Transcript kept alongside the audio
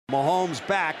Mahomes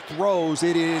back, throws,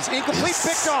 it is incomplete,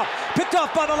 picked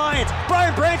off by the Lions.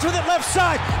 Brian Branch with it left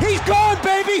side. He's gone,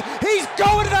 baby! He's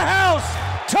going to the house!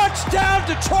 Touchdown,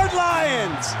 Detroit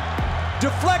Lions!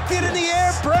 Deflected in the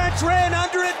air, Branch ran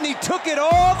under it, and he took it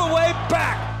all the way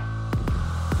back.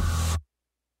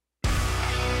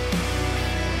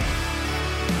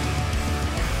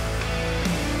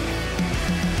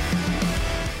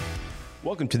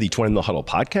 Welcome to the Twentyman Huddle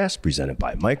podcast presented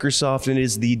by Microsoft, and it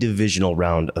is the divisional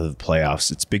round of the playoffs.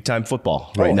 It's big time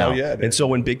football right now. Yeah, and so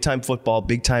when big time football,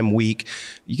 big time week,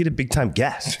 you get a big time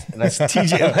guest. And that's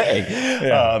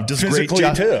TJ. Does a great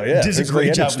job. Does a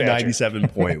great job with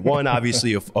 97.1.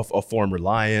 Obviously a former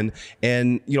Lion,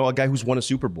 and a guy who's won a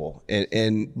Super Bowl.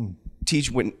 And Teach,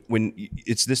 when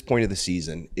it's this point of the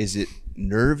season, is it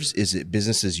nerves? Is it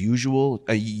business as usual?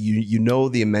 You know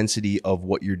the immensity of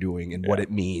what you're doing and what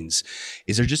it means.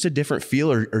 Is there just a different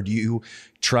feel, or do you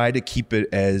try to keep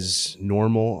it as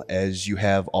normal as you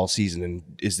have all season? And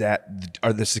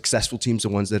are the successful teams the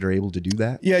ones that are able to do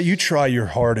that? Yeah, you try your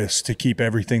hardest to keep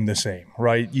everything the same,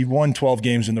 right? You've won 12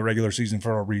 games in the regular season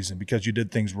for a reason, because you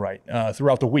did things right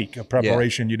throughout the week of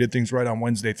preparation. You did things right on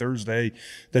Wednesday, Thursday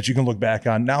that you can look back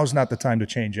on. Now is not the time to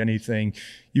change anything.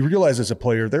 You realize as a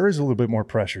player, there is a little bit more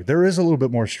pressure. There is a little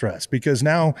bit more stress, because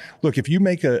now, look, if you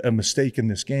make a mistake in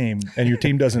this game and your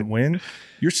team doesn't win,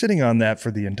 you're sitting on that for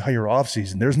the entire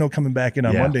offseason. There's no coming back in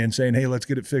on Monday and saying, hey, let's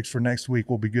get it fixed for next week.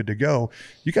 We'll be good to go.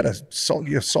 You got to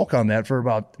sulk on that for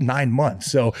about 9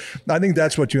 months. So I think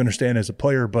that's what you understand as a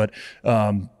player. But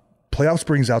playoffs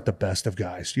brings out the best of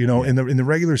guys. In the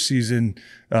regular season,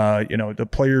 the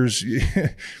players,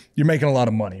 you're making a lot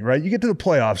of money, right? You get to the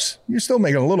playoffs, you're still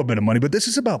making a little bit of money, but this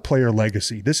is about player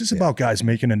legacy. This is about guys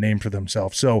making a name for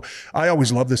themselves. So I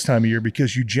always love this time of year,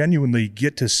 because you genuinely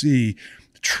get to see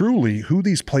truly who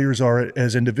these players are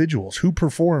as individuals, who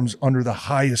performs under the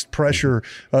highest pressure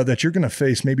that you're going to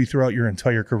face maybe throughout your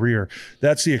entire career.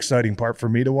 That's the exciting part for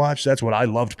me to watch. That's what I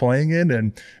loved playing in,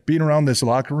 and being around this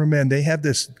locker room, man. They have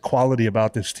this quality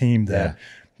about this team that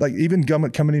like even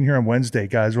coming in here on Wednesday,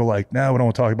 guys were like, we don't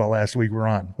want to talk about last week. We're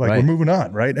on. We're moving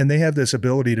on, right? And they have this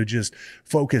ability to just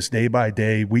focus day by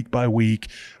day, week by week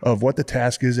of what the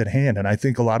task is at hand. And I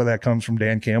think a lot of that comes from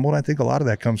Dan Campbell, and I think a lot of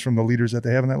that comes from the leaders that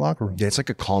they have in that locker room. Yeah, it's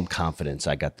like a calm confidence.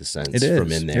 I got the sense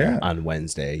from in there on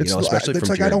Wednesday. Especially it's from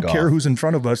like, I don't care who's in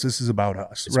front of us. This is about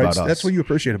us, right? About us. That's what you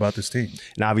appreciate about this team.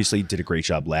 And obviously did a great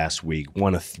job last week.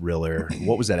 Won a thriller.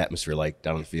 What was that atmosphere like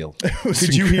down the field?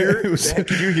 Could you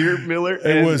hear Miller?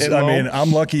 It was.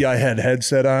 I'm lucky I had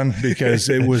headset on, because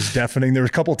it was deafening. There were a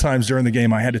couple of times during the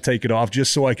game I had to take it off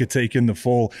just so I could take in the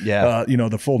full,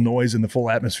 the full noise and the full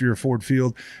atmosphere of Ford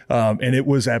Field. And it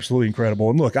was absolutely incredible.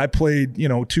 And look, I played,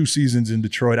 2 seasons in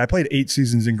Detroit. I played 8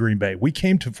 seasons in Green Bay. We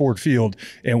came to Ford Field,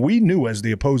 and we knew as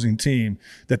the opposing team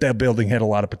that building had a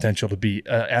lot of potential to be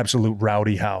an absolute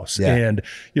rowdy house. Yeah. And,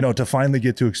 to finally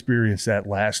get to experience that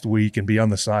last week and be on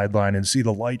the sideline and see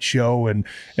the light show and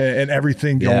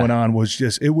everything going on was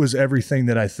just, it was everything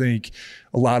that I think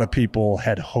a lot of people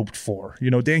had hoped for.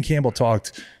 Dan Campbell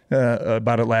talked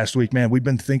about it last week. Man, we've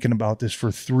been thinking about this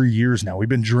for 3 years now. We've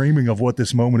been dreaming of what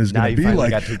this moment is going to be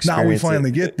like. Now we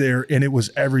finally get there, and it was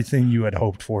everything you had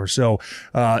hoped for. So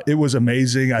it was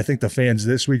amazing. I think the fans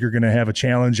this week are going to have a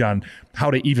challenge on how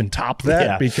to even top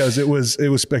that, because it was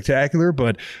spectacular.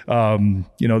 But they're going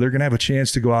to have a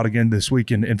chance to go out again this week,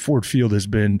 and Ford Field has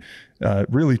been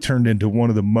really turned into one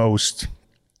of the most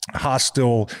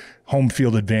hostile home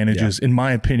field advantages, in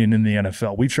my opinion, in the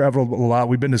NFL. We've traveled a lot.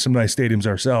 We've been to some nice stadiums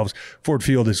ourselves. Ford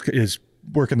Field is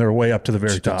working their way up to the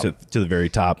very top. To the very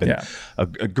top. And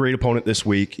a great opponent this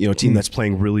week, a team that's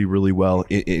playing really, really well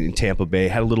in Tampa Bay.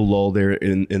 Had a little lull there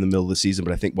in the middle of the season,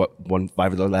 but I think won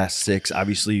 5 of the last 6.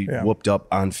 Obviously whooped up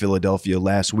on Philadelphia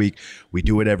last week. We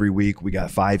do it every week. We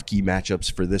got 5 key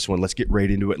matchups for this one. Let's get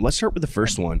right into it. Let's start with the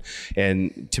first one.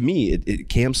 And to me,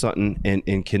 Cam Sutton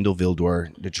and Kendall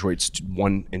Vildor, Detroit's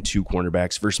 1 and 2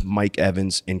 cornerbacks, versus Mike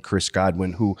Evans and Chris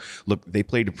Godwin, who, look, they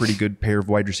played a pretty good pair of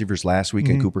wide receivers last week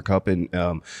in Cooper Kupp and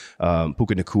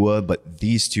Puka Nacua, but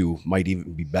these two might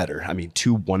even be better. I mean,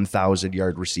 2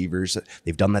 1,000-yard receivers.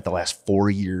 They've done that the last 4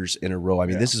 years in a row. I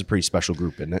mean, this is a pretty special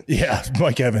group, isn't it? Yeah,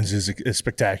 Mike Evans is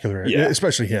spectacular,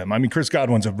 especially him. I mean, Chris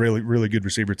Godwin's a really, really good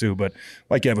receiver too, but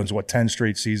Mike Evans, 10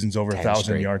 straight seasons over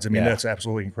 1,000 yards. I mean, that's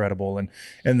absolutely incredible.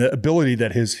 And the ability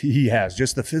that he has,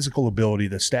 just the physical ability,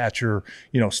 the stature,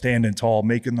 standing tall,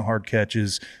 making the hard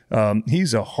catches.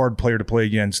 He's a hard player to play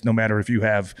against, no matter if you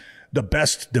have the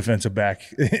best defensive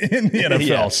back in the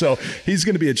NFL. So he's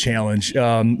going to be a challenge.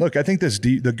 Look, I think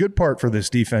the good part for this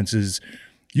defense is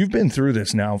You've been through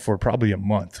this now for probably a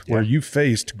month where you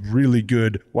faced really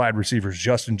good wide receivers,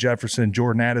 Justin Jefferson,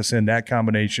 Jordan Addison, that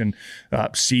combination,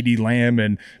 CeeDee Lamb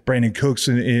and Brandon Cooks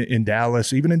in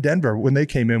Dallas, even in Denver when they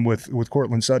came in with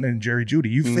Cortland Sutton and Jerry Jeudy.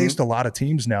 You've faced a lot of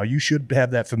teams now. You should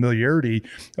have that familiarity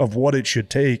of what it should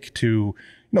take to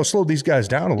slow these guys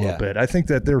down a little bit. I think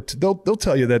that they'll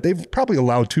tell you that they've probably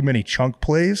allowed too many chunk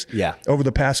plays over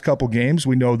the past couple games.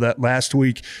 We know that last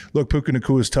week, Puka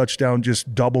Nakua's touchdown,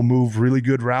 just double move, really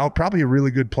good route, probably a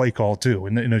really good play call too.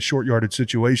 In a short yardage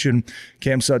situation,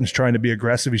 Cam Sutton's trying to be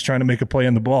aggressive. He's trying to make a play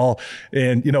on the ball.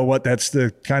 And you know what? That's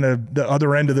the kind of the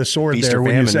other end of the sword Feast there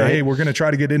when you say, hey, we're going to try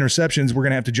to get interceptions. We're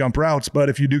going to have to jump routes. But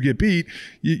if you do get beat,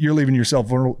 you're leaving yourself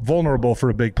vulnerable for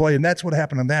a big play. And that's what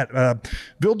happened on that.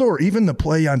 Vildor, even the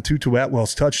play on Tutu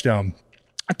Atwell's touchdown,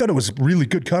 I thought it was really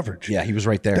good coverage. Yeah, he was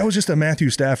right there. That was just a Matthew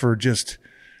Stafford just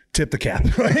tip the cap.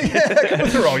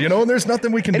 And there's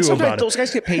nothing we can do about it. Those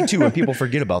guys get paid too, and people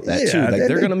forget about that too. Like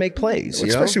they're going to make plays.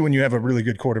 Especially when you have a really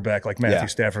good quarterback like Matthew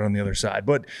Stafford on the other side.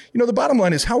 But, the bottom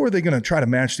line is, how are they going to try to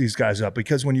match these guys up?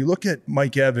 Because when you look at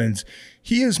Mike Evans,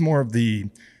 he is more of the,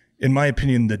 in my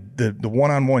opinion, the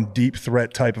one-on-one deep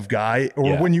threat type of guy.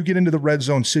 Or when you get into the red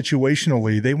zone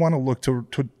situationally, they want to look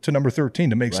to number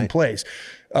 13 to make some plays.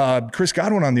 Chris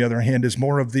Godwin, on the other hand, is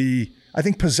more of the, I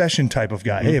think, possession type of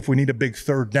guy. Hey, if we need a big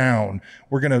third down,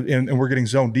 we're getting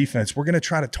zone defense, we're going to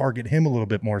try to target him a little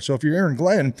bit more. So if you're Aaron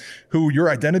Glenn, who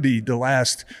your identity the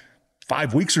last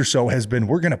 5 weeks or so has been,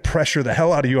 we're going to pressure the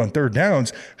hell out of you on third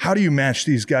downs. How do you match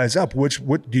these guys up?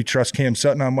 What do you trust Cam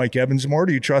Sutton on Mike Evans more?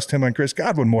 Do you trust him on Chris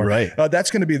Godwin more? Right.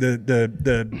 That's going to be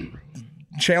the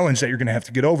challenge that you're going to have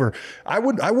to get over. I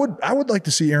would like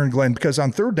to see Aaron Glenn, because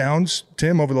on third downs,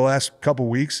 Tim, over the last couple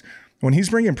weeks, when he's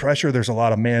bringing pressure, there's a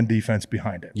lot of man defense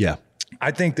behind it. Yeah. I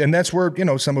think, and that's where,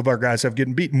 some of our guys have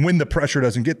getting beaten. When the pressure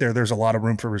doesn't get there, there's a lot of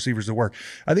room for receivers to work.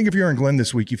 I think if you're in Glenn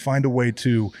this week, you find a way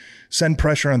to send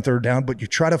pressure on third down, but you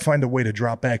try to find a way to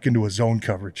drop back into a zone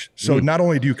coverage. So not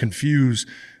only do you confuse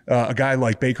a guy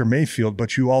like Baker Mayfield,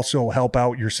 but you also help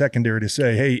out your secondary to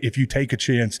say, hey, if you take a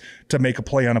chance to make a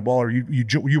play on a ball, or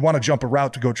you want to jump a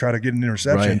route to go try to get an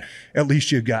interception, at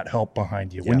least you got help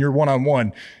behind you. When you're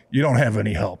one-on-one, you don't have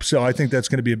any help. So I think that's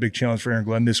going to be a big challenge for Aaron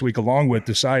Glenn this week, along with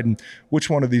deciding which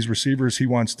one of these receivers he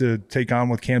wants to take on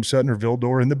with Cam Sutton or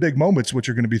Vildor in the big moments, which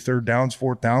are going to be third downs,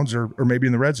 fourth downs, or maybe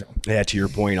in the red zone. Yeah, to your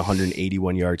point,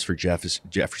 181 yards for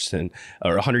Jefferson,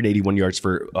 or 181 yards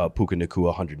for Puka Nacua,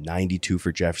 192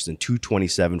 for Jefferson,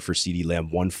 227 for CeeDee Lamb,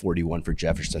 141 for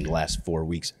Jefferson the last 4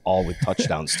 weeks, all with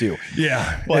touchdowns too.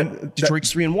 But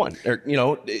Detroit's 3-1,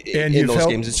 in those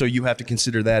games, and so you have to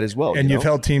consider that as well. And you've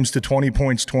held teams to 20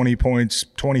 points, 20 points,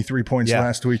 23 points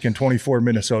last week, and 24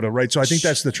 Minnesota, right? So I think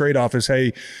that's the trade-off is,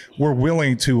 hey, we're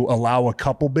willing to allow a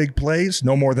couple big plays,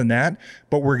 no more than that,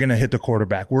 but we're going to hit the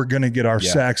quarterback. We're going to get our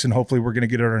sacks, and hopefully we're going to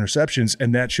get our interceptions,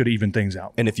 and that should even things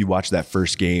out. And if you watch that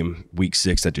first game, week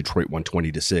 6, that Detroit won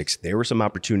 20-6, there were some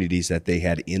opportunities that they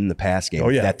had in the pass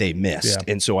game that they missed.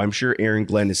 And so I'm sure Aaron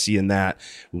Glenn is seeing that,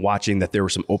 watching that there were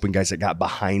some open guys that got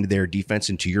behind their defense.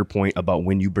 And to your point about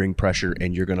when you bring pressure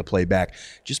and you're going to play back,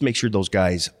 just make sure those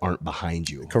guys aren't behind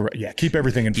you. Correct. Yeah. Keep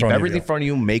everything in front of you. Keep everything in front of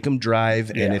you. Make them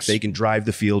drive. And if they can drive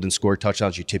the field and score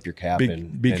touchdowns, you tip your cap.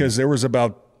 Because there was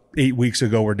about 8 weeks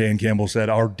ago where Dan Campbell said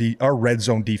our red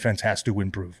zone defense has to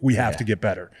improve. We have to get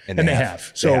better. And they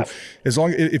have. So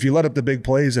if you let up the big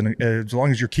plays and as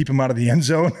long as you're keeping them out of the end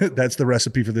zone, that's the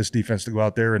recipe for this defense to go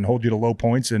out there and hold you to low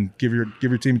points and give your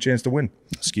team a chance to win.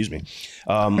 Excuse me.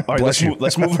 All right,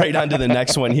 let's move right on to the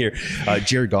next one here.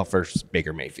 Jared Goff versus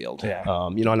Baker Mayfield. Yeah.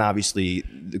 And obviously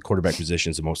the quarterback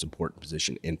position is the most important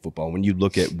position in football. When you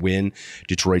look at when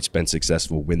Detroit's been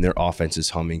successful, when their offense is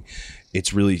humming,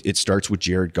 it starts with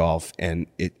Jared Goff, and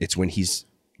it's when he's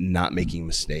not making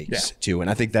mistakes too. And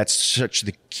I think that's such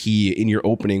the key in your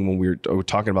opening when we were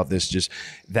talking about this, just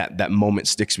that moment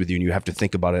sticks with you and you have to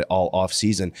think about it all off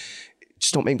season.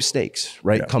 Just don't make mistakes,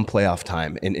 right? Come playoff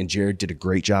time. And Jared did a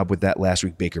great job with that last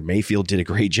week. Baker Mayfield did a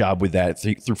great job with that.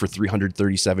 Threw for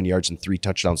 337 yards and 3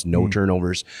 touchdowns, no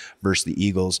turnovers versus the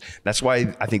Eagles. That's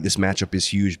why I think this matchup is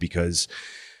huge, because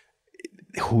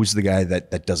who's the guy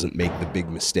that doesn't make the big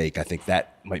mistake? I think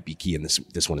that might be key in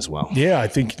this one as well. Yeah, I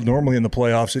think normally in the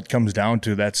playoffs it comes down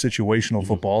to that situational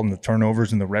football and the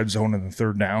turnovers in the red zone and the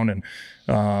third down.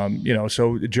 And,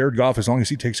 so Jared Goff, as long as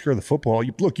he takes care of the football,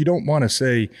 you don't want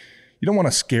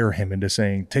to scare him into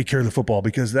saying, take care of the football,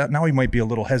 because that now he might be a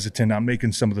little hesitant on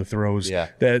making some of the throws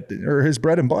that are his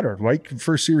bread and butter. Like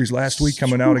first series last week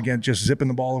coming out again, just zipping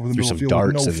the ball over the middle of the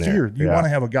field with no fear. You want to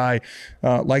have a guy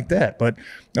like that. But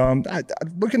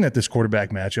looking at this quarterback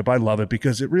matchup, I love it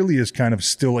because it really is kind of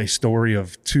still a story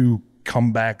of two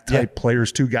comeback type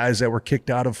players, 2 guys that were kicked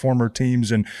out of former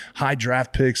teams and high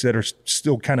draft picks that are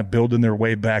still kind of building their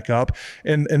way back up.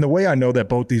 And the way I know that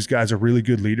both these guys are really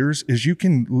good leaders is you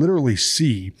can literally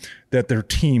see that their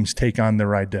teams take on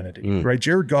their identity, right?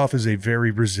 Jared Goff is a very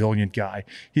resilient guy.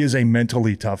 He is a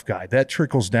mentally tough guy. That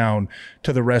trickles down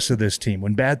to the rest of this team.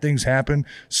 When bad things happen,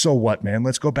 so what, man?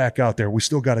 Let's go back out there. We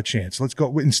still got a chance. Let's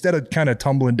go. Instead of kind of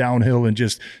tumbling downhill and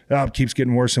just it keeps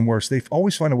getting worse and worse, they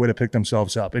always find a way to pick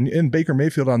themselves up. And Baker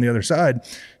Mayfield on the other side,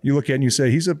 you look at and you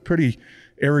say, he's a pretty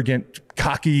arrogant,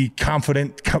 cocky,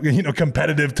 confident,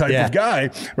 competitive type of guy,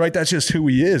 right? That's just who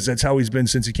he is. That's how he's been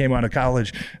since he came out of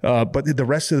college. But the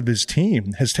rest of his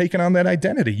team has taken on that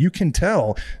identity. You can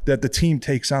tell that the team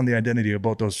takes on the identity of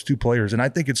both those 2 players. And I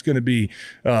think it's going to be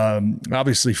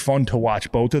obviously fun to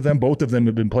watch both of them. Both of them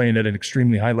have been playing at an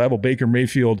extremely high level. Baker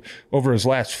Mayfield, over his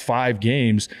last 5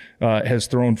 games, has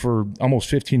thrown for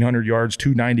almost 1,500 yards,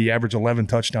 290, average 11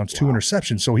 touchdowns, 2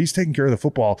 interceptions. So he's taking care of the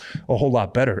football a whole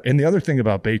lot better. And the other thing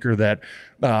about Baker that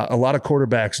a lot of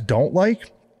quarterbacks don't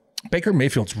like, Baker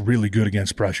Mayfield's really good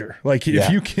against pressure. Like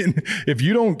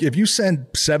if you send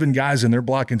 7 guys and they're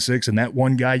blocking 6 and that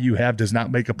one guy you have does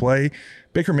not make a play,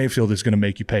 Baker Mayfield is going to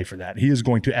make you pay for that. He is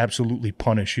going to absolutely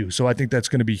punish you. So I think that's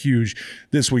going to be huge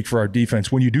this week for our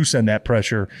defense. When you do send that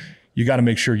pressure, you got to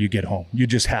make sure you get home. You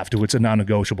just have to. It's a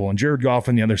non-negotiable. And Jared Goff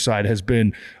on the other side has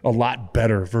been a lot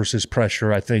better versus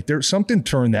pressure, I think. There's something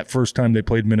turned that first time they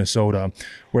played Minnesota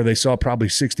where they saw probably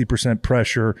 60%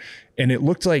 pressure. And it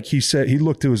looked like he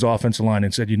looked to his offensive line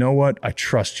and said, you know what? I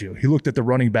trust you. He looked at the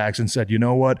running backs and said, you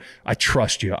know what? I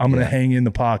trust you. I'm going to hang in the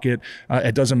pocket.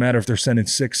 It doesn't matter if they're sending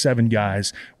 6, 7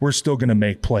 guys. We're still going to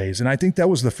make plays. And I think that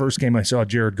was the first game I saw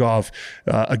Jared Goff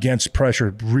against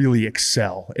pressure really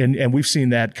excel. And we've seen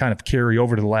that kind of carry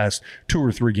over to the last 2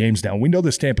 or 3 games now. We know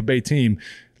this Tampa Bay team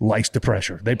likes to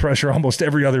pressure. They pressure almost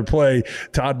every other play.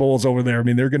 Todd Bowles over there, I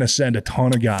mean, they're going to send a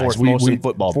ton of guys. Fourth most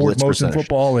in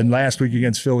football. And last week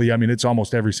against Philly, I mean, it's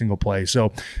almost every single play.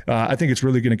 So I think it's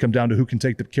really going to come down to who can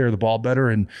take care of the ball better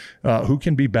and who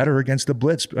can be better against the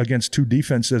blitz, against 2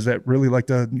 defenses that really like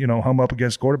to, hum up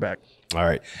against quarterback. All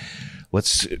right.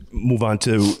 Let's move on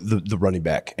to the running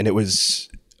back. And it was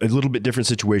a little bit different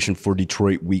situation for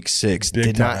Detroit week 6.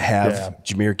 Did not have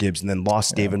Jahmyr Gibbs and then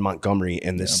lost David Montgomery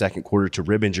in the second quarter to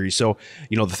rib injury. So,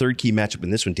 the third key matchup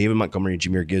in this one, David Montgomery and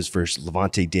Jahmyr Gibbs versus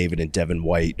Levante David and Devin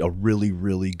White, a really,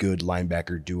 really good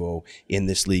linebacker duo in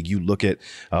this league. You look at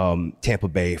Tampa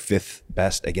Bay, 5th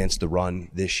best against the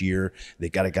run this year. They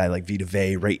got a guy like Vita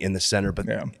Vea right in the center, but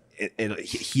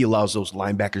he allows those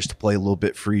linebackers to play a little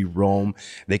bit free roam.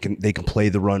 They can play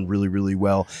the run really, really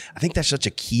well. I think that's such a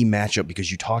key matchup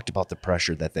because you talked about the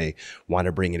pressure that they want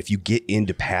to bring. And if you get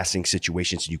into passing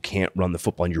situations and you can't run the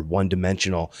football and you're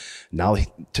one-dimensional, now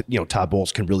Todd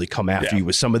Bowles can really come after you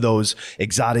with some of those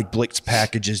exotic blitz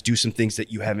packages, do some things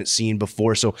that you haven't seen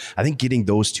before. So I think getting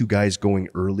those 2 guys going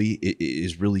early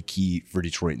is really key for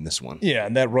Detroit in this one. Yeah,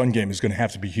 and that run game is going to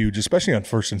have to be huge, especially on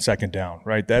 1st and 2nd down,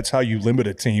 right? That's how you limit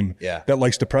a team that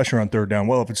likes to pressure on 3rd down.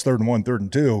 Well, if it's 3rd and 1, 3rd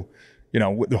and 2,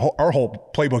 our whole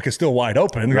playbook is still wide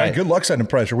open. Right? Good luck sending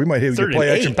pressure. We might hit a play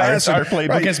action pass. Our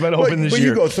playbook has been open this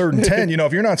year. But you go 3rd and 10.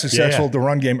 If you're not successful at the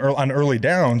run game on early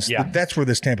downs, that's where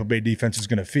this Tampa Bay defense is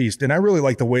going to feast. And I really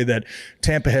like the way that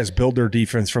Tampa has built their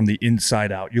defense from the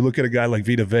inside out. You look at a guy like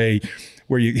Vita Vea,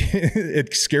 where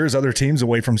it scares other teams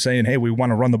away from saying, hey, we want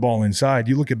to run the ball inside.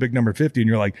 You look at big number 50 and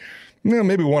you're like,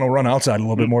 maybe we want to run outside a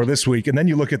little bit more this week. And then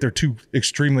you look at their 2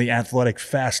 extremely athletic,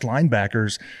 fast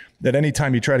linebackers that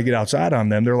anytime you try to get outside on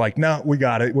them, they're like, no, we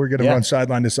got it. We're going to run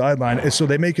sideline to sideline. And so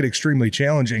they make it extremely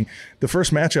challenging. The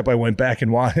first matchup I went back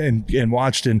and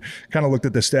watched and kind of looked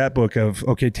at the stat book of,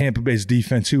 Tampa Bay's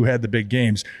defense, who had the big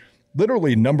games.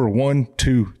 Literally number 1,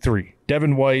 2, 3.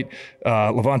 Devin White,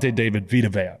 Levante David, Vita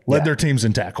Vea led their teams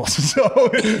in tackles. So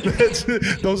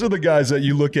those are the guys that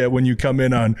you look at when you come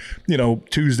in on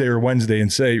Tuesday or Wednesday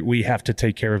and say, we have to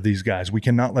take care of these guys. We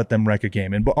cannot let them wreck a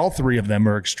game. And all 3 of them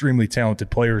are extremely talented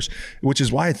players, which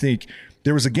is why I think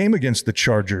there was a game against the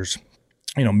Chargers,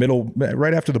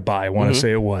 right after the bye, I want to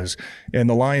say it was. And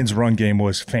the Lions run game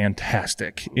was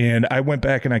fantastic. And I went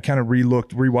back and I kind of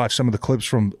rewatched some of the clips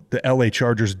from the LA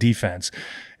Chargers defense.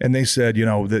 And they said,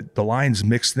 that the Lions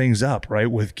mixed things up,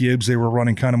 right? With Gibbs, they were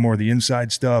running kind of more of the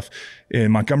inside stuff.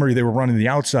 In Montgomery, they were running the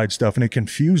outside stuff, and it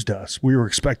confused us. We were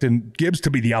expecting Gibbs to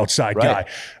be the outside guy.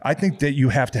 I think that you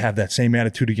have to have that same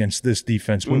attitude against this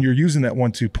defense. When you're using that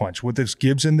 1-2 punch with this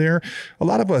Gibbs in there, a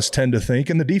lot of us tend to think,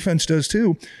 and the defense does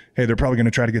too, hey, they're probably going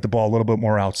to try to get the ball a little bit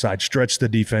more outside, stretch the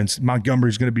defense.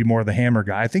 Montgomery's going to be more of the hammer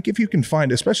guy. I think if you can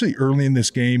find, especially early in this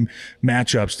game,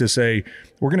 matchups to say,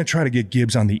 we're going to try to get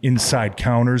Gibbs on the inside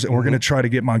counters, and we're going to try to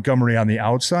get Montgomery on the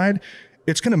outside.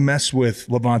 It's going to mess with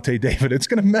Levante David. It's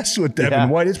going to mess with Devin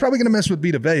White. It's probably going to mess with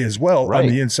Vita Vea as well on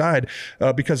the inside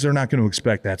because they're not going to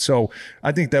expect that. So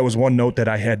I think that was one note that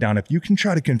I had down. If you can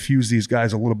try to confuse these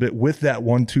guys a little bit with that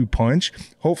 1-2 punch,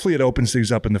 hopefully it opens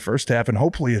things up in the first half, and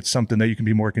hopefully it's something that you can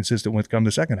be more consistent with come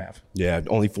the second half. Yeah,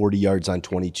 only 40 yards on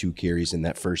 22 carries in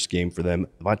that first game for them.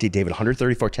 Levante David,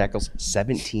 134 tackles,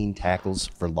 17 tackles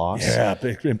for loss. Yeah,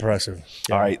 impressive.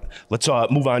 Yeah. All right, let's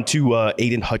move on to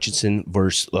Aiden Hutchinson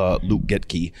versus Luke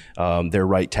Getke, their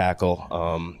right tackle.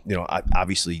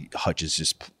 Obviously Hutch is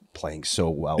just playing so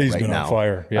well He's right been now. On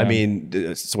fire. Yeah. I mean,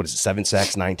 what is it? 7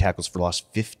 sacks, 9 tackles for loss,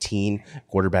 15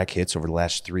 quarterback hits over the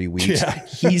last 3 weeks. Yeah.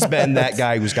 He's been that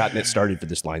guy who's gotten it started for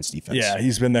this Lions defense. Yeah,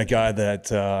 he's been that guy that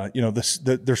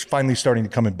they're finally starting to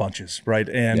come in bunches, right?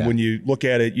 And when you look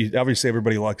at it, obviously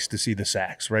everybody likes to see the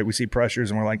sacks, right? We see pressures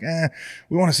and we're like,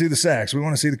 we want to see the sacks, we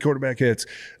want to see the quarterback hits.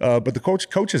 But the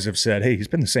coaches have said, hey, he's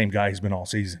been the same guy he's been all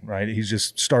season, right? He's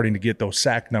just starting to get those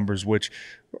sack numbers, which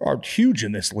are huge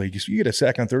in this league. If you get a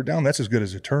sack on third down, that's as good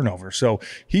as a turnover. So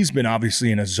he's been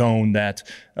obviously in a zone that,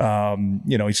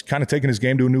 he's kind of taken his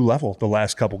game to a new level the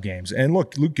last couple games. And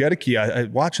look, Luke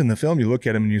Getke, watching the film, you look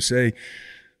at him and you say,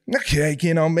 okay,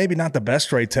 maybe not the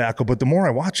best right tackle, but the more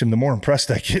I watch him, the more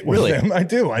impressed I get with him. I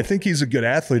do. I think he's a good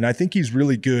athlete, and I think he's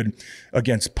really good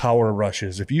against power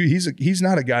rushes. He's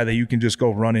not a guy that you can just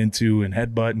go run into and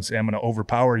headbutt and say, I'm going to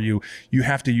overpower you. You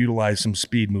have to utilize some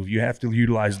speed move. You have to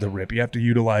utilize the rip. You have to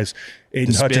utilize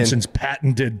Aiden Hutchinson's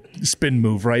patented spin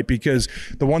move, right? Because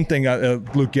the one thing,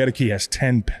 Luke Getke has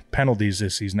 10 penalties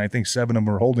this season. I think 7 of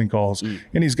them are holding calls,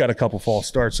 and he's got a couple false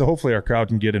starts. So hopefully our crowd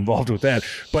can get involved with that.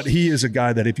 But he is a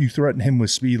guy that if you threaten him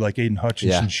with speed like Aiden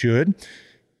Hutchinson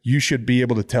you should be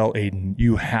able to tell Aiden,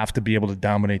 you have to be able to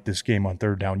dominate this game on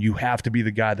third down. You have to be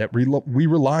the guy that we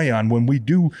rely on when we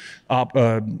do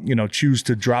choose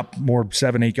to drop more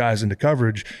 7-8 guys into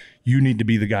coverage. You need to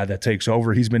be the guy that takes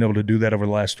over. He's been able to do that over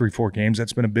the last 3-4 games.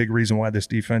 That's been a big reason why this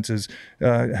defense has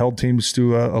held teams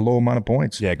to a low amount of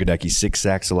points. Yeah, Godecki, 6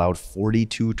 sacks allowed,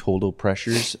 42 total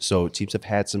pressures. So teams have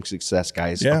had some success,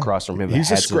 guys, across from him.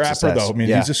 He's a scrapper, though.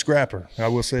 He's a scrapper. I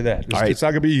will say that. It's not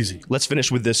going to be easy. Let's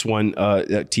finish with this one,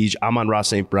 Tej. Amon-Ra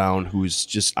St. Brown, who's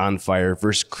just on fire,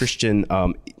 versus Christian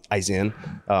Izan,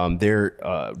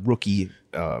 their rookie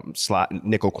slot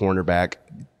nickel cornerback.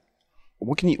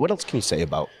 What else can you say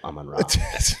about Amon-Ra?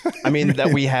 I mean,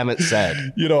 that we haven't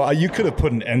said. You could have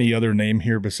put in any other name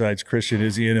here besides Christian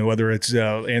Izzy, whether it's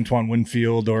Antoine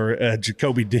Winfield or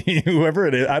Jacoby Dean, whoever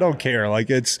it is. I don't care. Like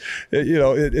it's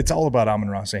all about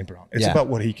Amon-Ra St. Brown. It's about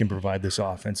what he can provide this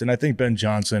offense. And I think Ben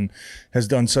Johnson has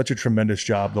done such a tremendous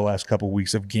job the last couple of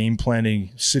weeks of game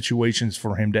planning situations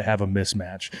for him to have a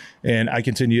mismatch. And I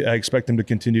expect him to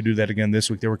continue to do that again this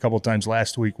week. There were a couple of times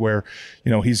last week where,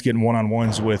 he's getting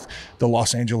one-on-ones with the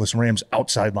Los Angeles Rams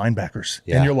outside linebackers.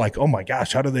 Yeah. And you're like, oh my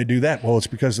gosh, how do they do that? Well, it's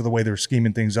because of the way they're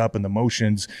scheming things up and the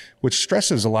motions, which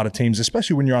stresses a lot of teams,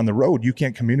 especially when you're on the road. You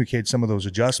can't communicate some of those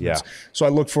adjustments. Yeah. So I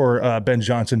look for Ben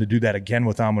Johnson to do that again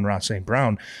with Amon-Ra St.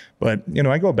 Brown. But,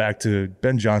 I go back to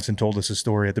Ben Johnson told us a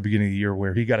story at the beginning of the year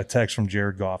where he got a text from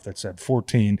Jared Goff that said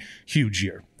 14, huge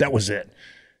year. That was it.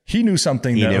 He knew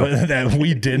something that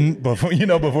we didn't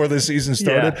before the season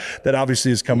started that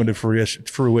obviously is coming to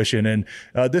fruition. And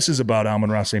this is about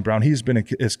Amon-Ra St. Brown. He's been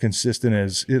as consistent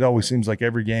as it always seems like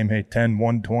every game. Hey, 10,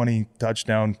 120,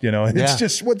 touchdown. It's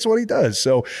just what he does.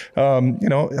 So,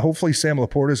 hopefully Sam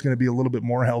Laporta is going to be a little bit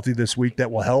more healthy this week. That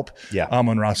will help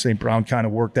Amon-Ra St. Brown kind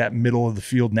of work that middle of the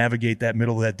field, navigate that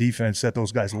middle of that defense that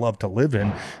those guys love to live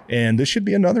in. And this should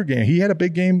be another game. He had a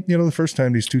big game, the first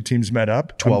time these two teams met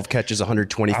up. 12 catches,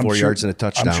 124 yards and a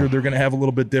touchdown. I'm sure they're going to have a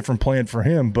little bit different plan for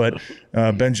him, but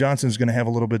Ben Johnson's going to have a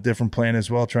little bit different plan as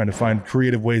well, trying to find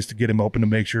creative ways to get him open to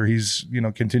make sure he's,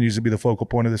 continues to be the focal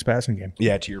point of this passing game.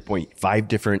 Yeah, to your point, 5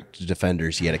 different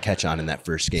defenders he had a catch on in that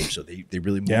first game, so they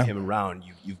really moved him around.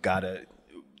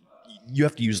 You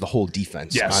have to use the whole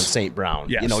defense on St. Brown.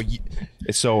 Yes.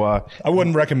 So I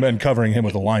wouldn't recommend covering him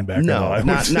with a linebacker. No,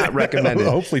 not recommended.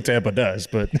 Hopefully Tampa does,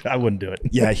 but I wouldn't do it.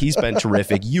 Yeah, he's been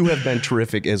terrific. You have been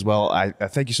terrific as well. I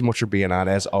thank you so much for being on.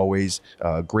 As always,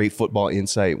 great football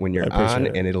insight when you're on,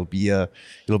 and it'll be a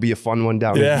fun one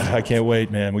down. Yeah, I can't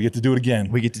wait, man. We get to do it again.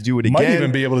 Might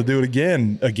even be able to do it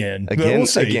again. Again. We'll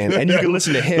again. And you can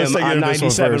listen to him on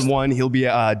 97.1. He'll be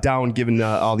down giving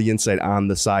all the insight on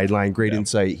the sideline. Great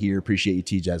insight here.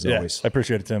 Appreciate you, TJ, as always. I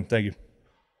appreciate it, Tim. Thank you.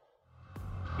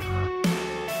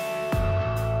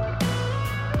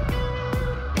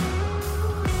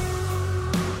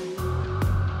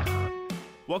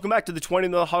 Welcome back to the 20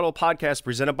 in the Huddle podcast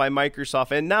presented by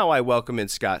Microsoft. And now I welcome in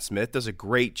Scott Smith. Does a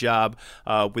great job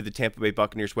with the Tampa Bay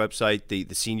Buccaneers website,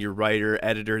 the senior writer,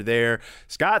 editor there.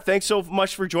 Scott, thanks so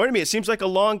much for joining me. It seems like a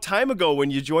long time ago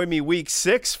when you joined me week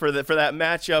 6 for that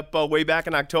matchup way back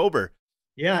in October.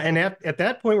 Yeah, and at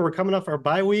that point, we were coming off our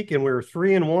bye week, and we were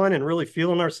 3-1 and really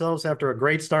feeling ourselves after a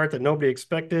great start that nobody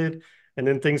expected. And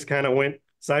then things kind of went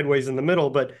sideways in the middle.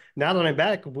 But now that I'm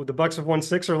back, the Bucs have won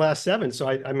 6 or last 7. So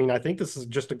I think this is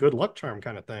just a good luck charm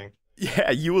kind of thing. Yeah,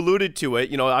 you alluded to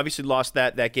it. Obviously lost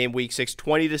that game week 6,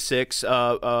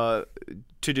 20-6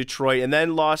 to Detroit, and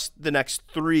then lost the next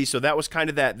 3. So that was kind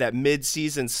of that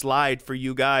mid-season slide for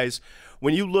you guys.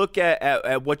 When you look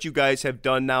at what you guys have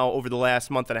done now over the last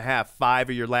month and a half,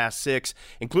 5 of your last 6,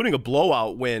 including a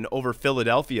blowout win over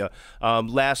Philadelphia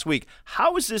last week,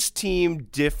 how is this team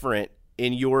different,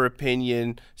 in your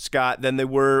opinion, Scott, than they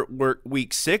were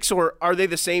week 6, or are they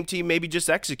the same team, maybe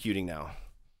just executing now?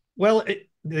 Well,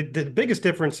 the biggest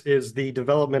difference is the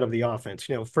development of the offense.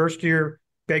 First year,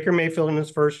 Baker Mayfield in his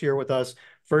first year with us,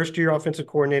 first year offensive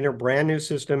coordinator, brand new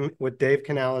system with Dave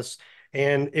Canales.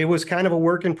 And it was kind of a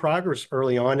work in progress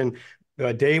early on.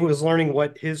 And Dave was learning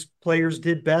what his players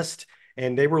did best,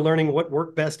 and they were learning what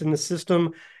worked best in the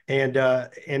system. And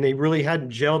they really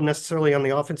hadn't gelled necessarily on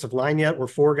the offensive line yet, where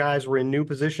 4 guys were in new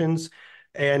positions.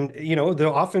 And,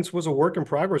 the offense was a work in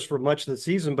progress for much of the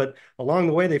season. But along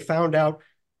the way, they found out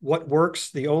what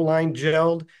works. The O-line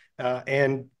gelled,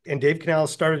 and Dave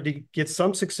Canales started to get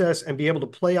some success and be able to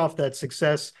play off that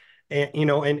success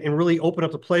and really open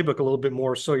up the playbook a little bit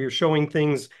more. So you're showing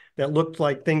things that looked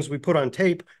like things we put on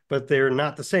tape, but they're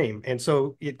not the same. And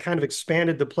so it kind of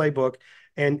expanded the playbook.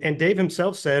 And Dave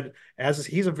himself said, as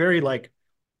he's a very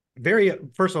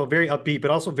first of all, very upbeat, but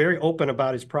also very open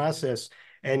about his process.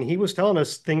 And he was telling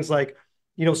us things like,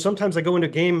 sometimes I go into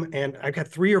a game and I've got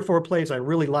 3 or 4 plays I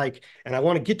really like, and I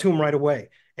want to get to them right away.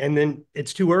 And then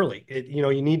it's too early.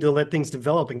 You need to let things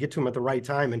develop and get to him at the right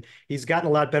time. And he's gotten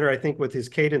a lot better, I think, with his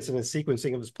cadence and his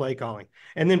sequencing of his play calling.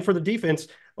 And then for the defense,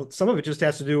 some of it just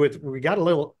has to do with we got a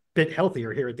little bit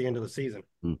healthier here at the end of the season.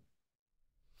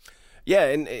 Yeah,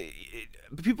 and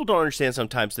people don't understand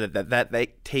sometimes that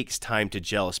takes time to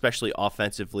gel, especially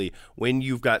offensively, when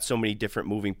you've got so many different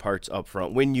moving parts up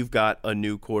front, when you've got a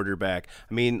new quarterback.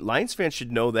 I mean, Lions fans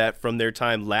should know that from their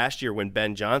time last year when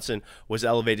Ben Johnson was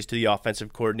elevated to the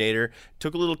offensive coordinator.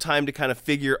 Took a little time to kind of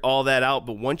figure all that out,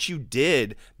 but once you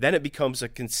did, then it becomes a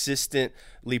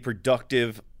consistently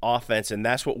productive offense, and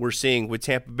that's what we're seeing with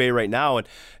Tampa Bay right now. And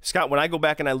Scott, when I go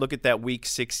back and I look at that week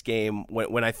 6 game,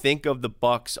 when I think of the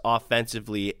Bucs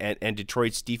offensively and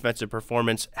Detroit's defensive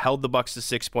performance, held the Bucs to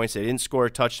 6 points. They didn't score a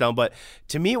touchdown, but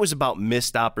to me it was about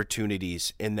missed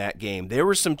opportunities in that game. There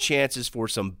were some chances for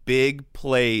some big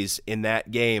plays in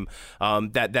that game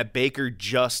that Baker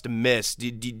just missed.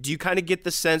 Do you kind of get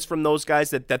the sense from those guys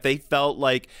that they felt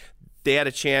like they had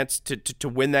a chance to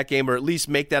win that game, or at least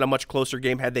make that a much closer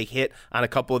game had they hit on a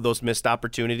couple of those missed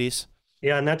opportunities?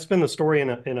 Yeah, and that's been the story in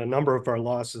a number of our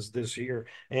losses this year.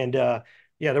 And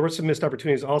there were some missed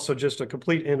opportunities. Also, just a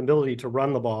complete inability to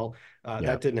run the ball.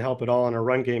 That didn't help at all. And our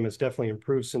run game has definitely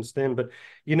improved since then. But,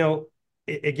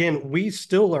 again, we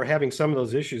still are having some of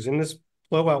those issues. In this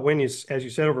blowout win, as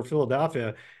you said, over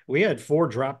Philadelphia, we had 4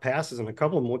 drop passes, and a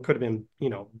couple of them could have been,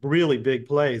 really big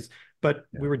plays. But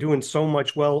we were doing so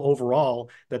much well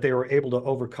overall that they were able to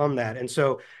overcome that. And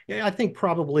so, I think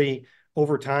probably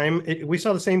over time, we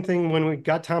saw the same thing when we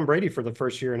got Tom Brady for the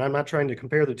first year. And I'm not trying to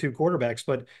compare the 2 quarterbacks,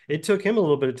 but it took him a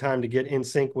little bit of time to get in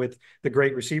sync with the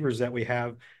great receivers that we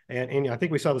have. And I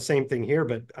think we saw the same thing here,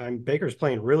 but Baker's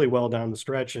playing really well down the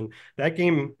stretch. And that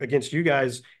game against you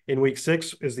guys in week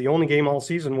 6 is the only game all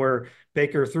season where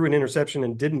Baker threw an interception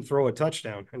and didn't throw a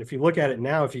touchdown. And if you look at it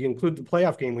now, if you include the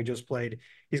playoff game we just played,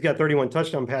 he's got 31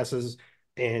 touchdown passes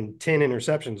and 10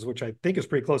 interceptions, which I think is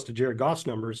pretty close to Jared Goff's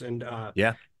numbers. And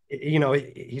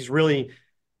he's really,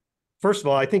 first of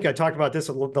all, I think I talked about this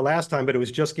the last time, but it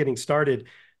was just getting started.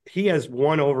 He has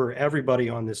won over everybody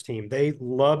on this team. They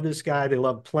love this guy. They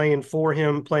love playing for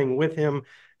him, playing with him.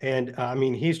 And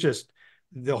he's just,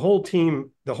 the whole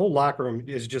team, the whole locker room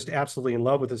is just absolutely in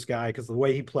love with this guy because of the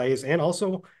way he plays and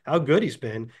also how good he's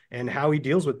been and how he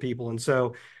deals with people. And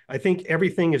so I think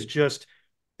everything is just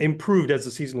improved as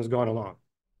the season has gone along.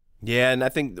 Yeah, and I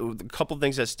think a couple of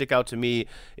things that stick out to me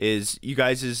is you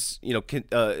guys'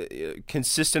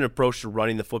 consistent approach to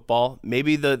running the football.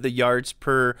 Maybe the yards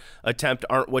per attempt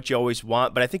aren't what you always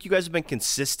want, but I think you guys have been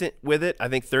consistent with it. I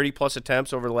think 30-plus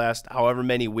attempts over the last however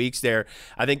many weeks there.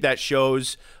 I think that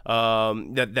shows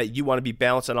that you want to be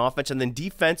balanced on offense. And then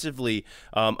defensively,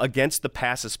 against the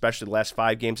pass, especially the last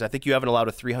 5 games, I think you haven't allowed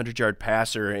a 300-yard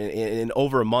passer in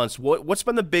over a month. What's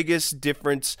been the biggest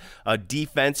difference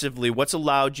defensively? What's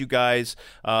allowed you guys,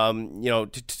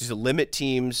 to limit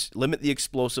teams, limit the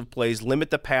explosive plays, limit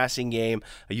the passing game?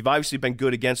 You've obviously been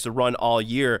good against the run all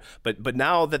year, but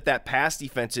now that pass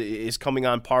defense is coming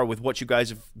on par with what you guys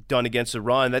have done against the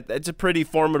run, that's a pretty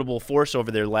formidable force over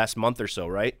there the last month or so,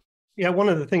 right? Yeah, one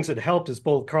of the things that helped is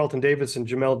both Carlton Davis and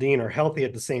Jamel Dean are healthy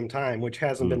at the same time, which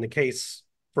hasn't been the case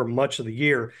for much of the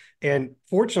year. And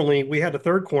fortunately, we had a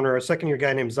third corner, a second-year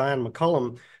guy named Zion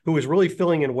McCullum, who was really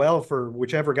filling in well for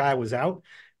whichever guy was out.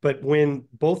 But when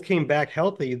both came back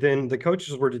healthy, then the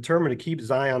coaches were determined to keep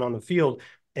Zion on the field.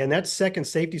 And that second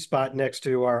safety spot next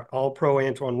to our all-pro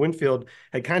Antoine Winfield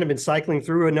had kind of been cycling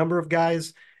through a number of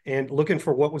guys and looking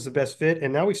for what was the best fit.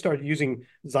 And now we started using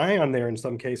Zion there in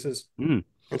some cases.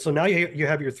 And so now you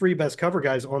have your 3 best cover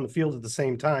guys on the field at the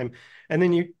same time. And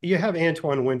then you have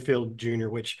Antoine Winfield Jr.,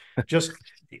 which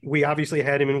we obviously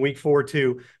had him in week 4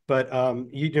 too, but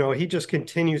he just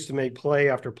continues to make play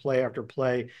after play after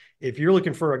play. If you're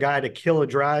looking for a guy to kill a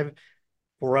drive,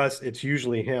 for us, it's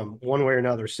usually him, one way or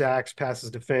another. Sacks, passes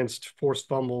defense, forced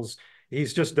fumbles.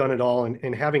 He's just done it all.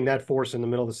 And having that force in the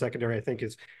middle of the secondary, I think,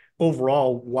 is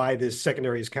overall why this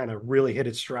secondary has kind of really hit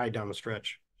its stride down the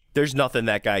stretch. There's nothing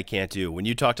that guy can't do. When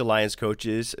you talk to Lions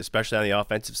coaches, especially on the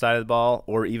offensive side of the ball,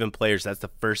 or even players, that's the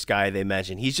first guy they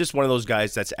mention. He's just one of those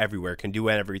guys that's everywhere, can do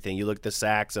everything. You look at the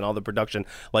sacks and all the production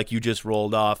like you just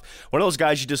rolled off. One of those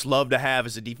guys you just love to have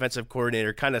as a defensive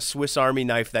coordinator, kind of Swiss Army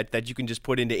knife that you can just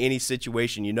put into any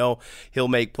situation. You know he'll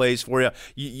make plays for you.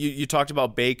 You talked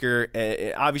about Baker.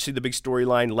 Obviously, the big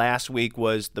storyline last week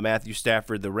was the Matthew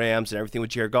Stafford, the Rams, and everything with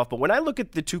Jared Goff. But when I look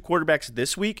at the 2 quarterbacks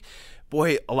this week,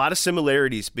 boy, a lot of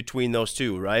similarities between those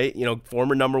two, right?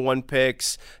 Former number 1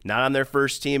 picks, not on their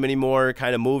first team anymore,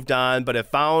 kind of moved on, but have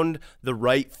found the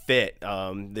right fit.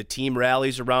 The team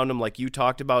rallies around them, like you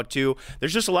talked about too.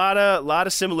 There's just a lot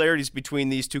of similarities between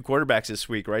these 2 quarterbacks this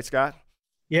week, right, Scott?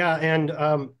 Yeah, and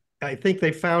I think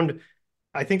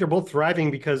they're both thriving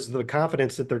because of the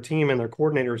confidence that their team and their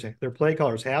coordinators, their play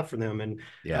callers have for them. And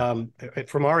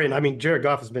from our end, I mean, Jared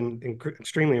Goff has been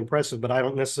extremely impressive, but I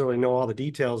don't necessarily know all the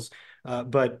details.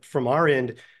 But from our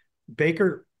end,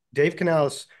 Dave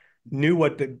Canales knew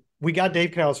we got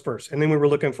Dave Canales first, and then we were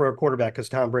looking for a quarterback because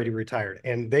Tom Brady retired.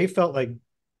 And they felt like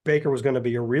Baker was going to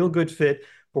be a real good fit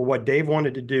for what Dave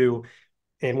wanted to do.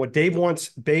 And what Dave wants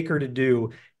Baker to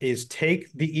do is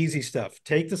take the easy stuff,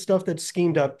 take the stuff that's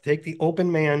schemed up, take the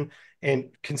open man and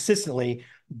consistently.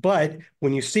 But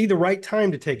when you see the right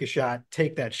time to take a shot,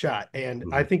 take that shot. And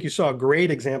I think you saw a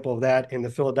great example of that in the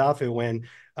Philadelphia win.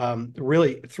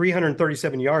 Really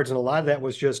 337 yards. And a lot of that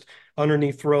was just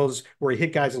underneath throws where he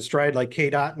hit guys in stride like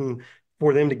Cade Otton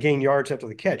for them to gain yards after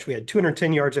the catch. We had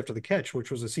 210 yards after the catch, which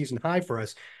was a season high for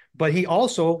us. But he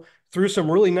also threw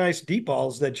some really nice deep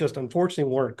balls that just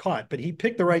unfortunately weren't caught. But he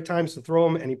picked the right times to throw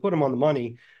them, and he put them on the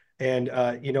money. And,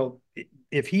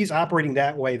 if he's operating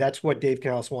that way, that's what Dave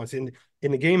Canales wants. In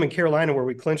the game in Carolina where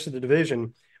we clinched the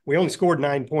division, we only scored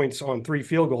 9 points on 3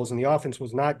 field goals, and the offense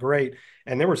was not great.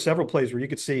 And there were several plays where you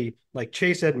could see, like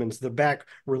Chase Edmonds, the back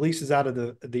releases out of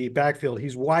the backfield.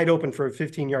 He's wide open for a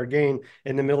 15-yard gain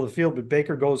in the middle of the field, but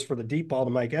Baker goes for the deep ball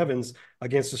to Mike Evans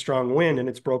against a strong wind, and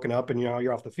it's broken up, and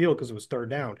you're off the field because it was 3rd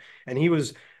down. And he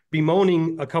was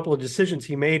bemoaning a couple of decisions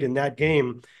he made in that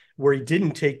game where he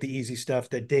didn't take the easy stuff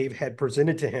that Dave had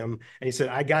presented to him. And he said,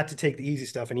 I got to take the easy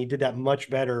stuff. And he did that much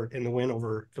better in the win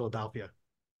over Philadelphia.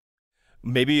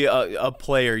 Maybe a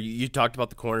player, you talked about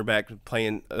the cornerback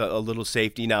playing a little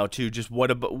safety now too. Just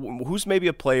who's maybe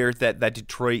a player that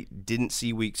Detroit didn't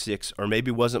see week 6, or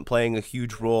maybe wasn't playing a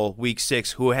huge role week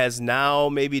 6, who has now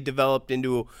maybe developed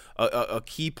into a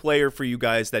key player for you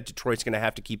guys that Detroit's going to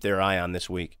have to keep their eye on this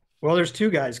week? Well, there's 2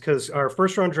 guys, because our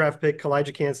first-round draft pick,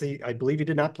 Kalijah Cansey, I believe he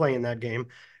did not play in that game.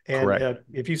 And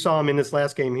if you saw him in this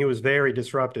last game, he was very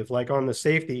disruptive. Like on the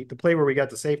safety, the play where we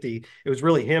got the safety, it was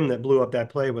really him that blew up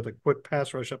that play with a quick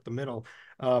pass rush up the middle.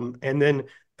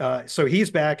 So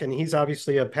he's back, and he's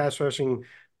obviously a pass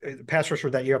rusher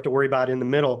that you have to worry about in the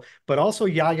middle. But also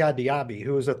Yaya Diaby,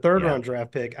 who is a third-round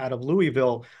draft pick out of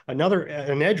Louisville, an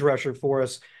edge rusher for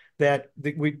us. That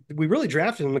we really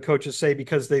drafted him, the coaches say,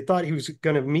 because they thought he was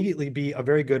going to immediately be a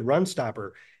very good run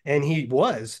stopper. And he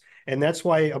was. And that's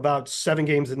why about 7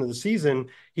 games into the season,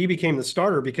 he became the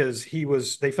starter because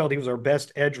they felt he was our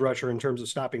best edge rusher in terms of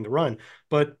stopping the run.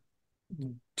 But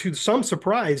to some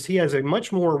surprise, he has a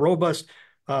much more robust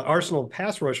arsenal of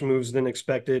pass rush moves than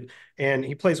expected, and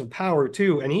he plays with power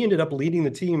too. And he ended up leading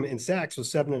the team in sacks with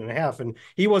 7.5, and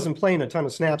he wasn't playing a ton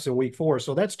of snaps in week 4.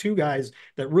 So that's 2 guys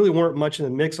that really weren't much in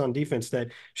the mix on defense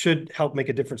that should help make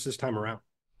a difference this time around.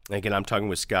 Again, I'm talking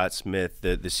with Scott Smith,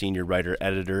 the senior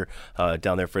writer-editor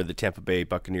down there for the Tampa Bay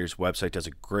Buccaneers website. Does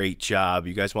a great job.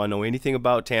 You guys want to know anything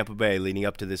about Tampa Bay leading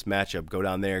up to this matchup, go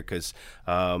down there because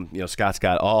Scott's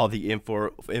got all the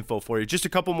info for you. Just a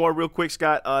couple more real quick,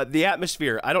 Scott. The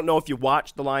atmosphere. I don't know if you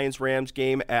watched the Lions-Rams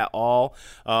game at all,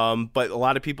 but a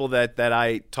lot of people that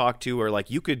I talked to are like,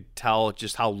 you could tell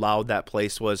just how loud that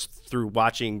place was through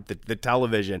watching the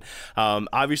television.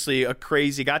 Obviously,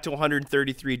 got to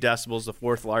 133 decibels, the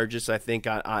 4th largest, I think,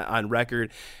 on record.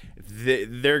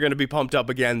 They're going to be pumped up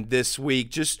again this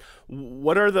week. Just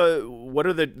what are the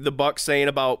Bucs saying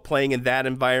about playing in that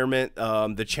environment,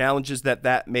 the challenges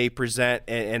that may present,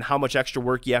 and how much extra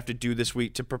work you have to do this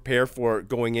week to prepare for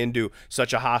going into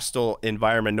such a hostile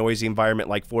environment, noisy environment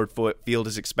like Ford Field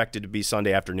is expected to be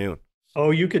Sunday afternoon?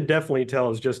 Oh, you could definitely tell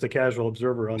as just a casual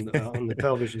observer on the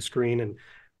television screen, and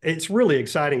it's really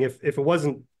exciting. If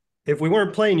we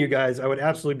weren't playing you guys, I would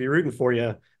absolutely be rooting for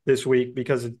you this week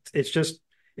because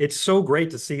it's so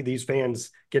great to see these fans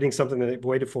getting something that they've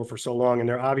waited for so long, and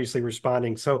they're obviously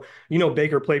responding. So,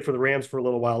 Baker played for the Rams for a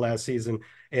little while last season,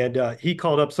 and he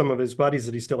called up some of his buddies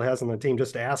that he still has on the team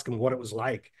just to ask him what it was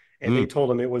like. And they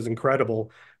told him it was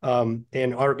incredible.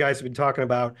 And our guys have been talking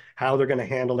about how they're going to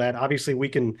handle that. Obviously, we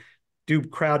can do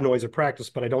crowd noise at practice,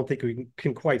 but I don't think we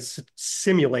can quite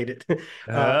simulate it.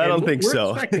 I don't think so.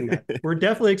 We're expecting that. We're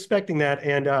definitely expecting that.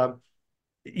 And,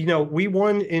 we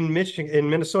won in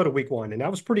Minnesota week 1, and that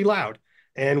was pretty loud.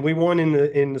 And we won in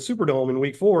the Superdome in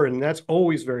week 4, and that's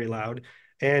always very loud.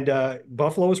 And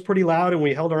Buffalo was pretty loud, and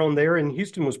we held our own there, and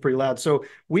Houston was pretty loud. So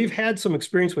we've had some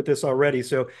experience with this already.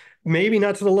 So maybe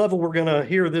not to the level we're going to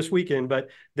hear this weekend, but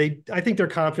I think they're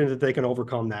confident that they can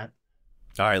overcome that.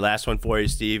 All right, last one for you,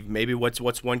 Steve. Maybe what's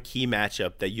one key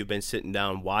matchup that you've been sitting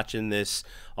down watching this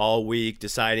all week,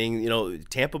 deciding,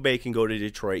 Tampa Bay can go to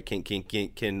Detroit,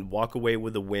 can walk away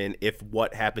with a win.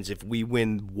 What happens if we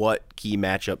win? What key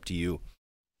matchup to you?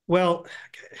 Well,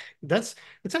 that's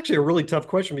actually a really tough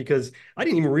question because I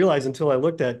didn't even realize until I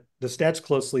looked at the stats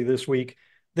closely this week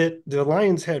that the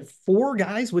Lions had 4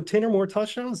 guys with 10 or more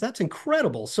touchdowns. That's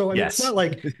incredible. So yes. It's not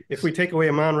like if we take away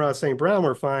Amon-Ra St. Brown,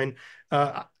 we're fine.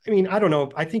 I don't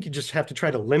know. I think you just have to try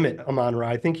to limit Amon-Ra.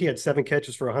 I think he had 7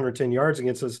 catches for 110 yards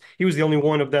against us. He was the only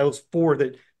one of those 4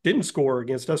 that didn't score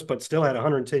against us, but still had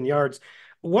 110 yards.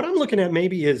 What I'm looking at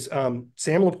maybe is Sam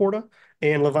Laporta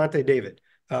and Levante David.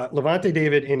 Levante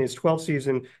David in his 12th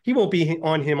season, he won't be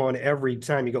on him on every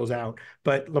time he goes out,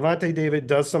 but Levante David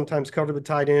does sometimes cover the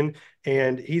tight end,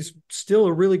 and he's still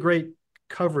a really great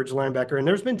coverage linebacker. And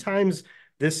there's been times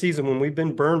this season when we've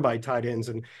been burned by tight ends,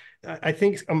 and I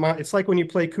think it's like when you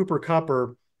play Cooper Kupp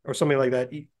or something like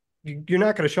that, you're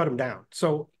not going to shut him down.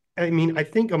 So, I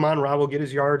think Amon-Ra will get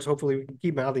his yards. Hopefully we can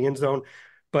keep him out of the end zone.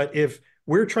 But if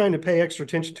we're trying to pay extra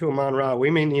attention to Amon-Ra, we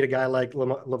may need a guy like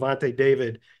Levante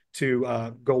David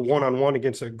to go one-on-one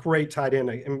against a great tight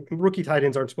end. And rookie tight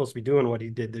ends aren't supposed to be doing what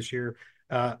he did this year.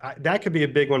 That could be a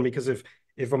big one because if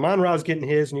Amon-Ra is getting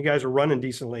his and you guys are running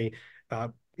decently,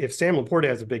 if Sam Laporta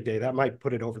has a big day, that might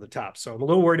put it over the top. So I'm a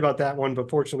little worried about that one, but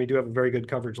fortunately we do have a very good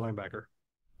coverage linebacker.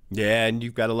 Yeah, and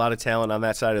you've got a lot of talent on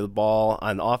that side of the ball.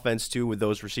 On offense, too, with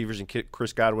those receivers and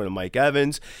Chris Godwin and Mike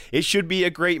Evans. It should be a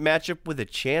great matchup with a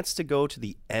chance to go to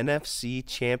the NFC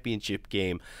Championship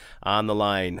game on the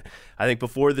line. I think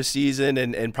before the season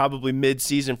and probably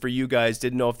mid-season for you guys,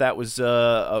 didn't know if that was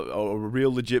a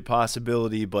real legit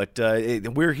possibility, but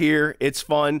we're here. It's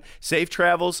fun. Safe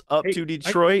travels up to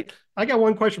Detroit. I got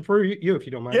one question for you, if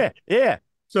you don't mind. Yeah.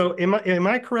 So am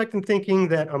I correct in thinking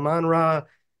that Amon-Ra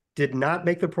did not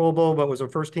make the Pro Bowl, but was a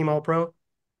first-team All-Pro?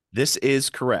 This is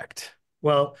correct.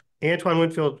 Well, Antoine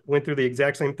Winfield went through the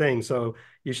exact same thing, so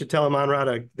you should tell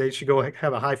Amon-Ra they should go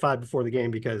have a high five before the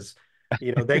game because,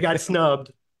 they got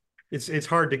snubbed. It's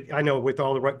hard to – I know with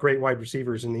all the great wide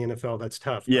receivers in the NFL, that's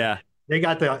tough. Yeah. They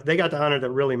got the honor that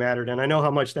really mattered, and I know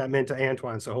how much that meant to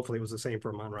Antoine, so hopefully it was the same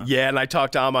for Amon-Ra. Yeah, and I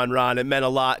talked to Amon-Ra. It meant a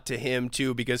lot to him,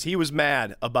 too, because he was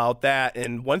mad about that.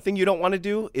 And one thing you don't want to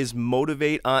do is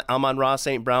motivate Amon-Ra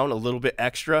St. Brown a little bit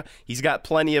extra. He's got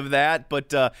plenty of that,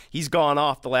 but he's gone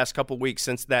off the last couple weeks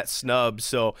since that snub.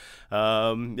 So,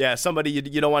 yeah, somebody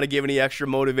you don't want to give any extra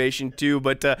motivation to.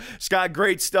 But, Scott,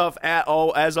 great stuff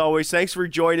as always. Thanks for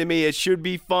joining me. It should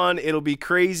be fun. It'll be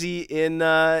crazy in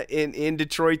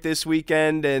Detroit this weekend,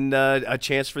 and a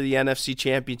chance for the NFC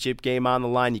Championship game on the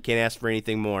line. You can't ask for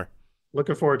anything more.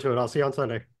 Looking forward to it. I'll see you on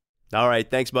Sunday. All right.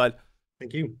 Thanks, bud.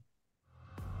 Thank you.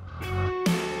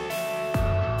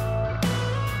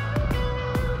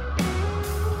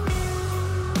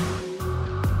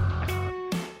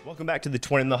 Welcome back to the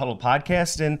 20 in the Huddle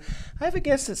podcast, and I have a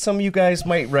guest that some of you guys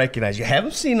might recognize. You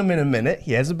haven't seen him in a minute.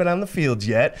 He hasn't been on the field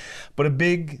yet, but a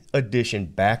big addition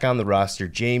back on the roster,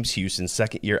 James Houston,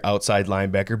 second-year outside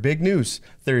linebacker. Big news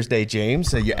Thursday,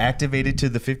 James. You activated to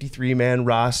the 53-man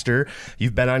roster.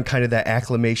 You've been on kind of that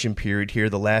acclimation period here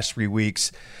the last 3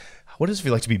 weeks. What does it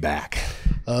feel like to be back?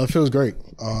 It feels great.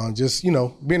 Just,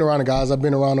 being around the guys. I've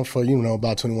been around them for,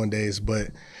 about 21 days, but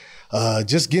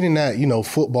just getting that,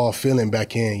 football feeling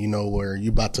back in, where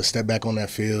you're about to step back on that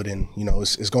field and,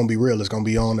 it's going to be real. It's going to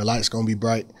be on. The light's going to be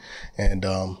bright. And,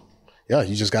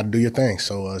 you just got to do your thing.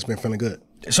 So it's been feeling good.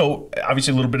 So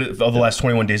obviously a little bit of the last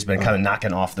 21 days has been kind of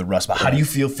knocking off the rust. But how do you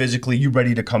feel physically? You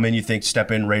ready to come in, you think,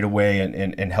 step in right away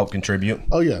and help contribute?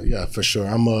 Oh, yeah, for sure.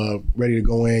 I'm ready to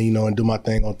go in, and do my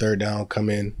thing on third down, come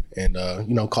in and,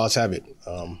 cause havoc.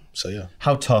 So, yeah.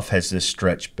 How tough has this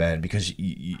stretch been? Because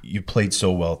you played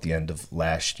so well at the end of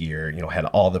last year, had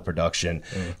all the production.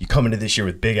 You come into this year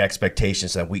with big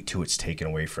expectations, and week 2 it's taken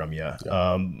away from you.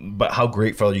 Yeah. But how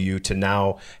grateful are you to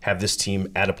now have this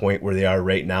team at a point where they are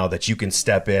right now that you can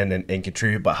step in and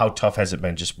contribute? But how tough has it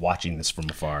been just watching this from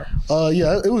afar?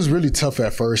 Yeah, it was really tough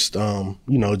at first,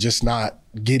 just not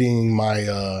getting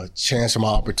my chance or my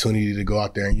opportunity to go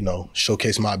out there and,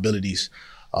 showcase my abilities.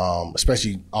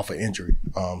 Especially off of injury.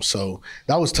 So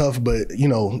that was tough, but,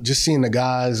 just seeing the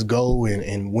guys go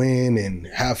and win and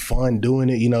have fun doing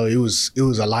it, it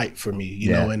was a light for me,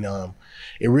 you know, and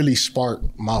it really sparked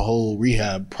my whole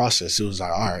rehab process. It was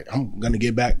like, all right, I'm going to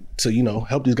get back to,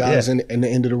 help these guys in the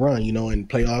end of the run, in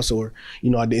playoffs or,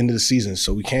 at the end of the season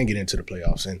so we can get into the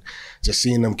playoffs. And just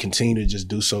seeing them continue to just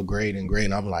do so great.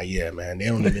 And I'm like, yeah, man, they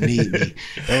don't even need me.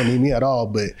 They don't need me at all,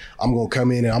 but I'm going to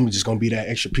come in and I'm just going to be that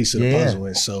extra piece of the puzzle.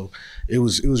 And so it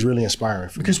was really inspiring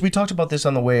for me. Because we talked about this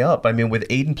on the way up. I mean, with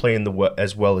Aiden playing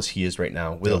as well as he is right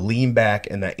now, with a lean back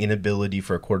and that inability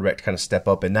for a quarterback to kind of step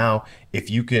up. And now if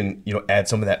you can, add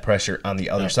some of that pressure on the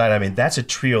other side, I mean, that's a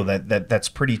trio that's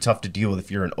pretty tough to deal with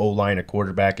if you're an O-line, a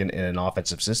quarterback, in an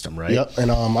offensive system, right? Yep,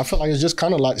 and I feel like it's just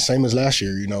kind of like the same as last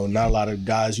year. Not a lot of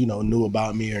guys, knew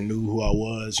about me or knew who I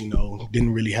was,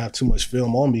 didn't really have too much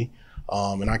film on me.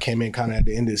 And I came in kind of at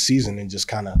the end of the season and just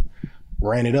kind of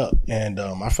ran it up. And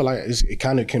I feel like it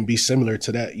kind of can be similar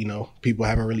to that. People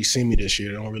haven't really seen me this year.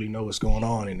 They don't really know what's going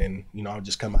on. And then, I'll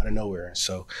just come out of nowhere.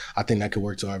 So I think that could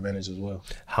work to our advantage as well.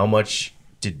 How much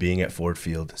did being at Ford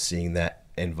Field, seeing that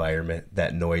environment,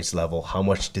 that noise level, how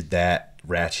much did that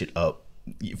ratchet up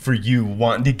for you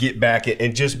wanting to get back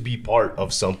and just be part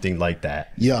of something like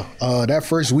that? Yeah, that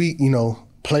first week,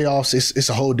 playoffs, it's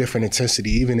a whole different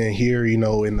intensity, even in here, in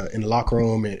the locker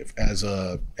room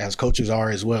as coaches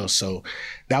are as well. So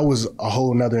that was a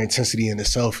whole nother intensity in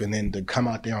itself. And then to come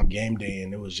out there on game day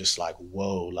and it was just like,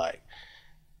 whoa, like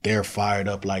they're fired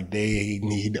up, like they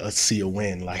need to see a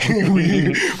win. Like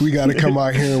we got to come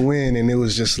out here and win. And it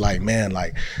was just like, man,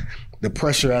 like the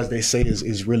pressure, as they say,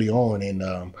 is really on.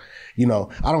 And,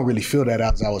 I don't really feel that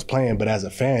as I was playing, but as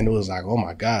a fan, it was like, oh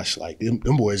my gosh, like them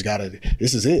boys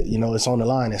this is it, it's on the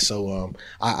line. And so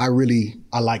I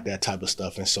like that type of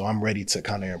stuff. And so I'm ready to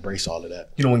kind of embrace all of that.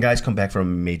 When guys come back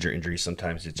from major injuries,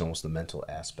 sometimes it's almost the mental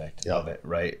aspect of it,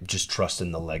 right? Just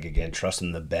trusting the leg again,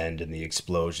 trusting the bend and the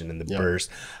explosion and the burst.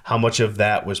 How much of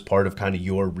that was part of kind of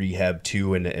your rehab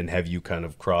too? And have you kind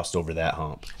of crossed over that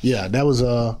hump? Yeah, that was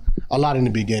a lot in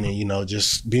the beginning,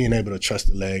 just being able to trust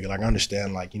the leg. Like I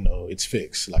understand, like, it's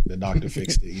fixed, like the doctor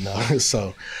fixed it,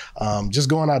 So just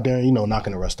going out there and,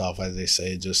 knocking the rust off, as they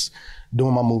say, just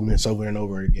doing my movements over and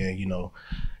over again,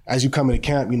 As you come into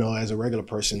camp, as a regular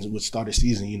person would start a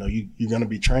season, you're going to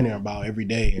be training about every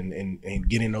day and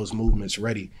getting those movements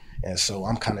ready. And so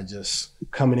I'm kind of just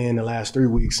coming in the last 3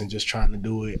 weeks and just trying to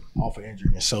do it off of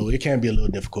injury. And so it can be a little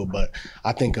difficult, but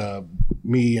I think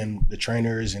me and the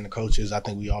trainers and the coaches, I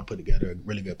think we all put together a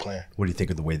really good plan. What do you think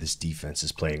of the way this defense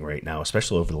is playing right now,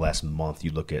 especially over the last month?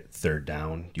 You look at third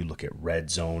down, you look at red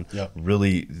zone,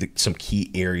 really some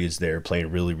key areas there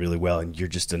playing really, really well, and you're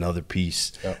just another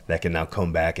piece that can now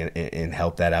come back and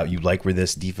help that out. You like where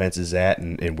this defense is at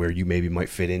and where you maybe might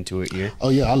fit into it here? Oh,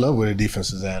 yeah, I love where the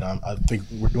defense is at. I think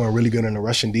we're doing really good in the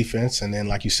rushing defense, and then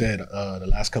like you said, the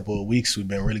last couple of weeks we've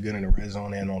been really good in the red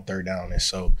zone and on third down, and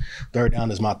so third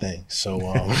down is my thing. So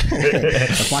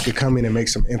if I could come in and make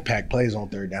some impact plays on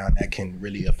third down, that can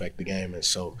really affect the game, and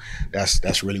so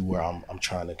that's really where I'm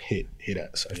trying to hit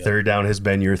at. So, Third down has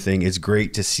been your thing. It's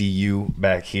great to see you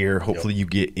back here. Hopefully you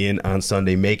get in on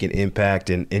Sunday, make an impact,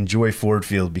 and enjoy Ford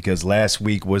Field, because last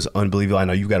week was unbelievable. I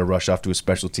know you got to rush off to a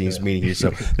special teams meeting here,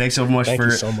 so thanks so much for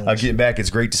getting back. It's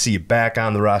great to see you back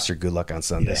on the roster. Good luck on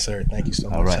Sunday. Yes, sir. Thank you so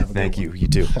much. All right. Thank you. You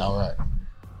too. All right.